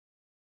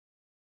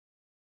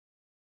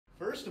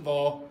First of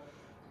all,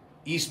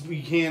 East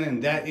Buchanan,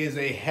 that is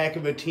a heck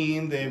of a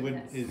team.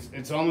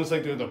 It's almost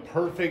like they're the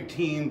perfect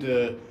team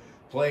to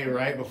play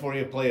right before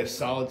you play a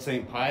solid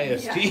St.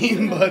 Pius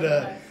team.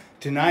 But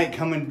tonight,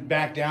 coming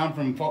back down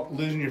from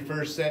losing your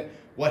first set,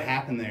 what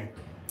happened there?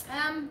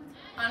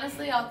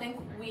 Honestly, I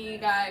think we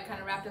got kind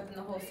of wrapped up in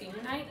the whole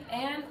senior night,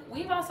 and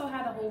we've also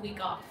had a whole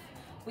week off.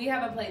 We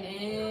haven't played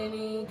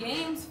any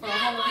games for a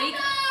whole week,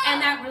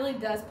 and that really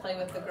does play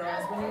with the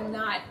girls. When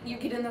you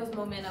get in those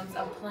momentums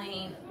of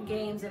playing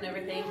games and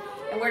everything,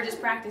 and we're just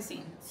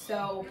practicing.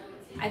 So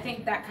I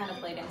think that kind of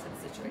played into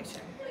the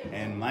situation.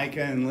 And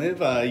Micah and Liv,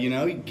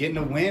 getting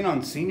a win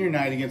on senior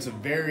night against a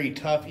very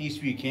tough East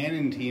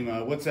Buchanan team.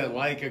 What's that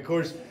like? Of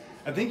course,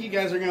 I think you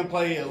guys are going to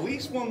play at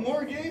least one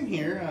more game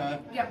here.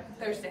 Yep,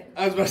 Thursday.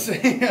 I was about to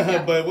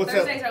say, but what's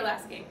Thursday's our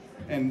last game.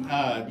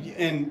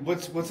 And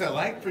what's that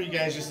like for you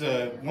guys? Just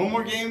one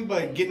more game,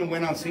 but getting a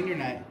win on senior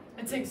night.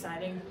 It's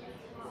exciting.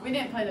 We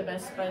didn't play the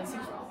best, but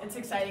it's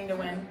exciting to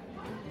win.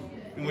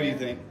 And what do you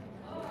think?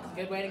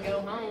 Good way to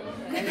go home.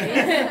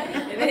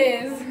 It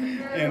is.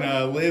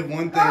 And Liv,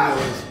 one thing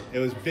that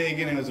was big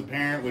and it was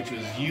apparent, which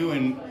was you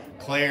and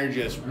Claire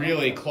just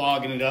really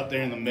clogging it up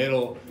there in the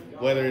middle.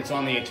 Whether it's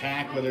on the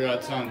attack, whether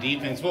it's on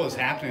defense, what was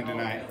happening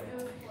tonight?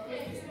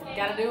 You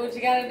gotta do what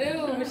you gotta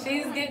do.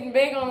 She's getting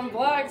big on the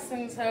blocks,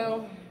 and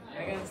so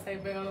I gotta stay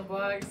big on the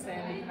blocks.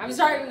 And I'm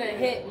starting to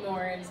hit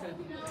more into it.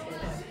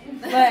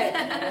 But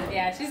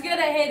yeah, she's good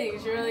at hitting.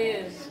 She really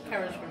is. She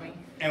covers for me.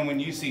 And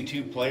when you see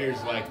two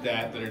players like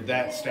that are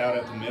that stout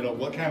at the middle,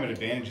 what kind of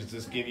advantage does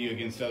this give you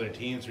against other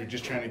teams who are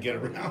just trying to get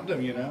around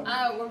them, you know?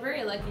 We're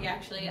very lucky,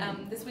 actually.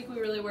 This week we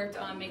really worked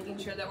on making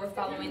sure that we're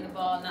following the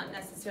ball, not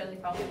necessarily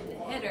following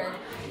the hitter,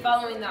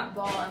 following that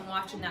ball and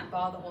watching that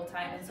ball the whole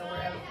time, and so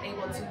we're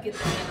able to get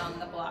them in on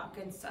the block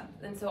and stuff.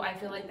 And so I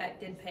feel like that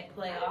did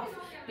play off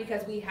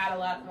because we had a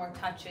lot more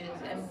touches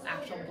and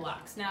actual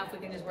blocks. Now if we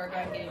can just work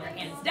on getting our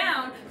hands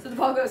down so the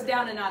ball goes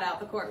down and not out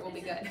the court, we'll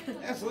be good.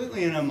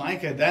 Absolutely, and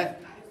Micah, that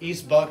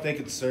East Buck, they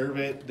could serve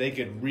it. They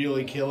could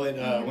really kill it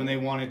when they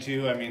wanted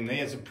to. I mean, they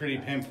had some pretty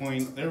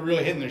pinpoint. They were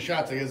really hitting their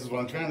shots, I guess is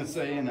what I'm trying to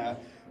say. And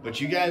but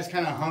you guys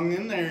kind of hung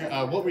in there.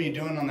 What were you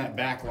doing on that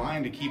back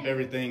line to keep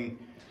everything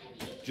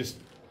just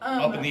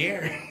up in the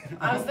air?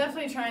 I was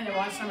definitely trying to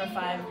watch number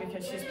 5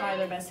 because she's probably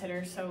their best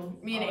hitter. So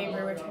me and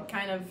Avery were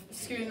kind of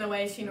scooting the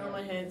way she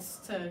normally hits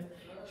to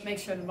make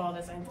sure the ball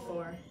doesn't hit the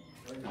floor.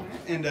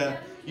 And,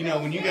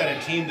 when you got a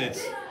team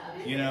that's,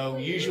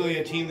 usually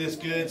a team this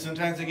good,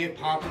 sometimes they get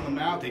popped in the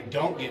mouth, they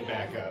don't get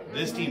back up.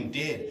 This team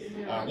did.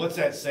 What's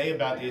that say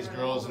about these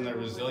girls and their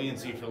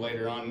resiliency for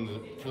later on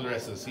for the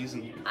rest of the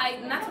season?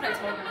 And that's what I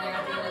told them there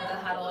at the end of the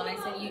huddle, and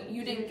I said,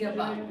 you didn't give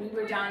up. We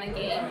were down a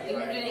game, and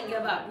you didn't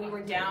give up. We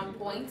were down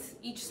points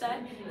each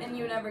set, and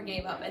you never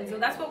gave up. And so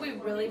that's what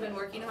we've really been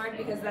working hard,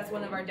 because that's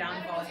one of our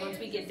downfalls. Once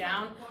we get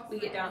down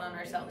on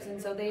ourselves.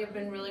 And so they have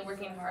been really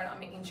working hard on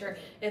making sure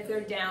if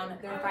they're down,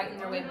 they're fighting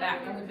their way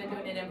back. And we've been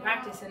doing it in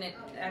practice, and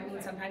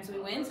sometimes we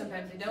win,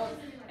 sometimes we don't.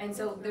 And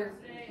so they're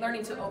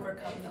learning to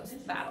overcome those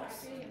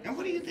battles. And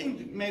what do you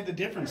think made the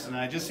difference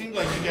tonight? It just seemed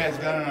like you guys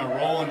got on a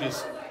roll and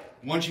just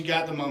once you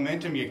got the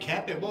momentum, you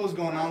kept it. What was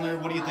going on there?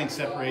 What do you think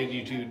separated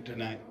you two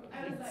tonight?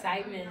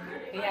 Excitement.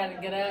 We had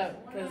to get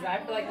up because I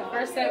feel like the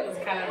first set was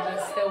kind of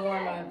just still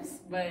warm-ups.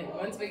 But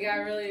once we got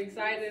really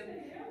excited,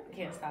 you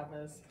can't stop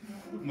us.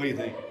 What do you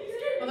think?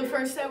 Well, the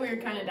first set we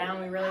were kind of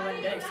down. We really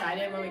wouldn't get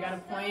excited when we got a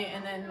point.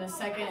 And then the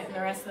second and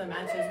the rest of the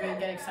matches, we would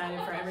get excited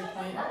for every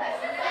point.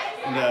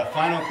 And the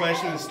final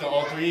question is to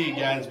all three of you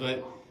guys,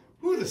 but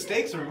the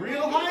stakes are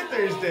real high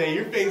Thursday.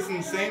 You're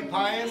facing St.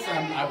 Pius.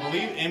 I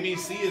believe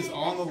MEC is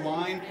on the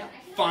line.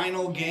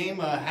 Final game.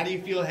 How do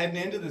you feel heading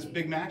into this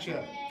big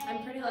matchup?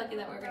 I'm pretty lucky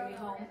that we're going to be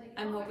home.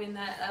 I'm hoping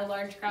that a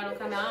large crowd will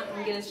come out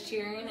and get us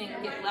cheering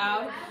and get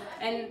loud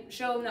and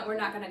show them that we're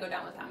not going to go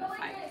down without a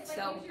fight.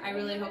 So I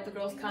really hope the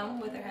girls come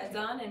with their heads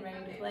on and ready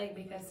to play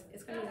because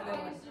it's going to be a good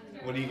one.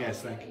 What do you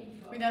guys think?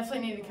 We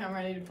definitely need to come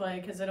ready to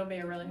play because it'll be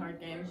a really hard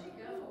game.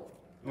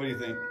 What do you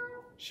think?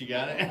 She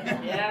got it?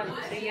 Yeah,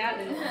 she got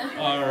it.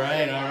 All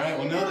right.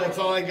 Well, no, that's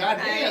all I got.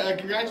 Hey,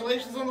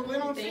 congratulations on the win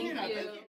on senior night. Thank you.